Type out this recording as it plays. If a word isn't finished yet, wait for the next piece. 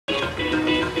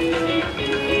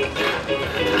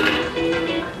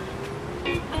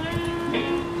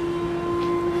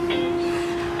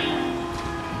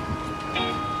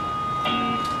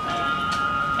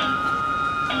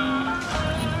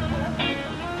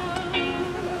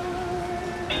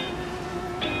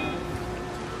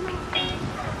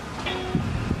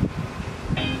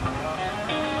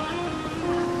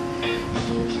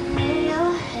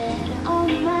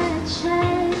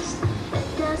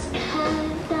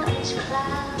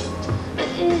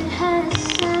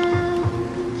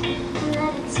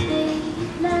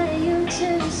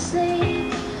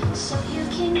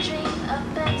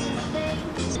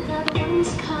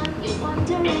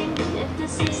If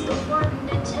this is the one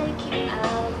to take you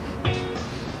outside.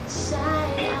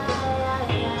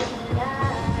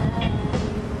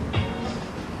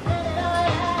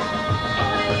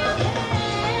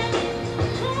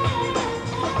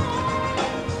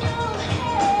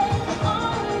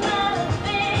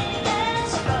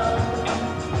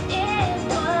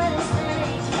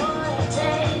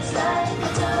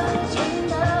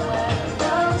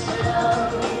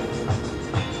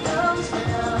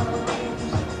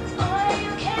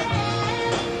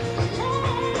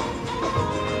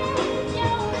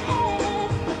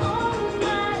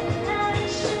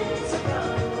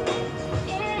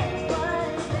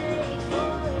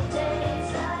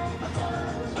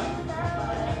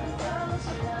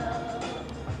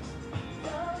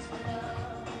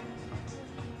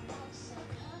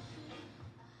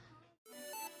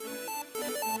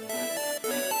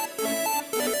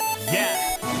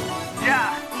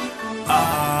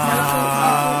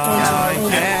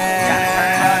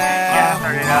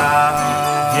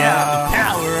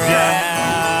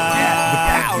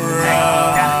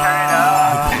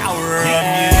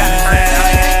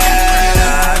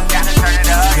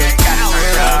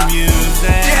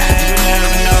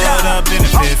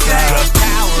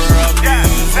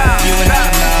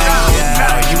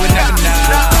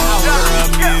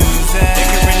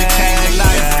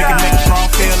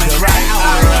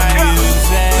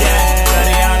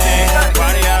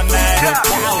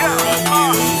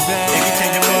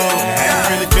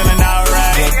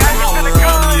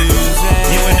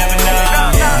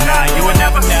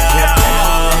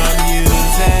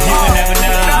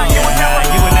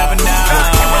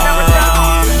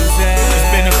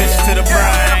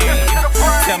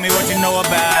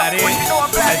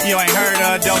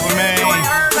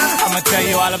 Tell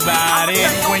you all about it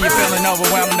when you're feeling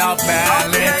overwhelmed, off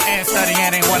balance, and studying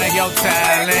ain't one of your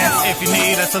talents. If you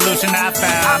need a solution, I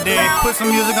found it. Put some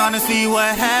music on and see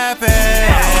what happens.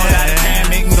 Out of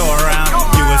 10, it can go around.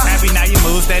 You was happy, now your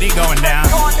mood steady going down.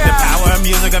 The power of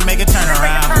music will make it turn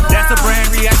around. That's a brain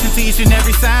reaction to each and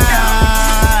every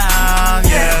sound.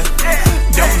 Yeah,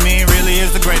 dopamine really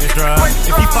is the greatest drug.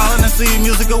 If you falling asleep,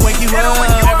 music will wake you up.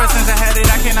 Ever since I had it,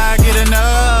 I cannot get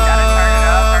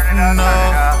enough. No,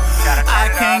 I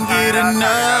can't get enough.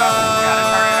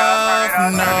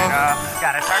 No,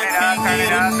 I can't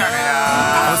get enough.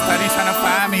 I was studying trying to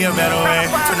find me a better way.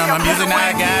 Turn on my music, now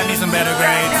I got me some better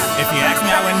grades. If you ask me,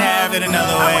 I wouldn't have it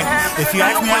another way. If you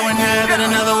ask me, I wouldn't have it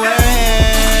another way.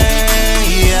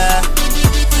 Yeah,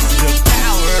 the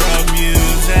power of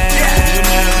music. You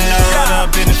never know the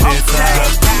benefits of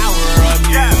the power of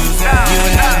music. You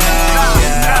would never know.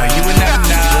 No, you would never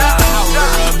know. The power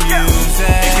of music.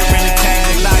 It can really change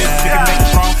your life. It can make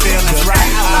your wrong feelings right.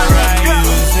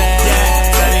 Music.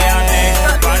 Yeah, study all day,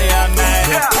 party all night.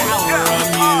 The power of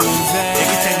music. It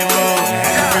can change your mood.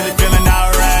 And you're really feeling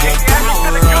alright. The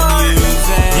power of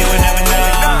music. You would never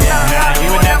know. Nah, you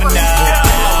would never know. The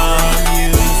power of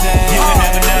music. You would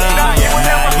never know.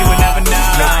 Nah, you would never know.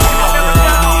 The power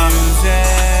of music.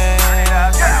 Turn it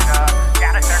up, turn it up.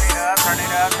 Gotta turn it up, turn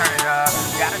it up, turn it up.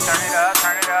 Gotta turn it up,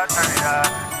 turn it up, turn it up.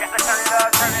 Gotta turn it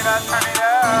up, turn it up, turn it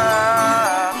up.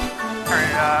 Turn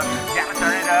it up. Gotta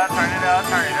turn it up, turn it up,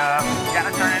 turn it up.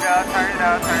 Gotta turn it up, turn it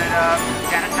up, turn it up.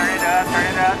 Gotta turn it up, turn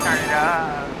it up, turn it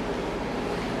up.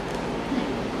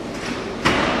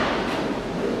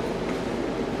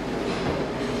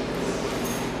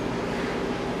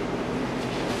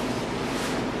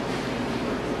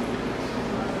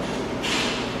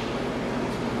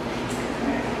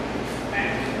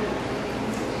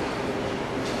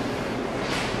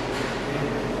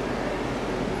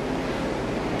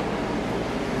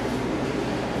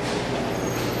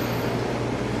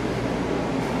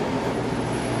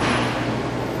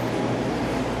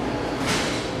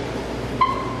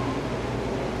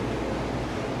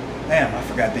 Damn, I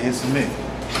forgot to hit submit.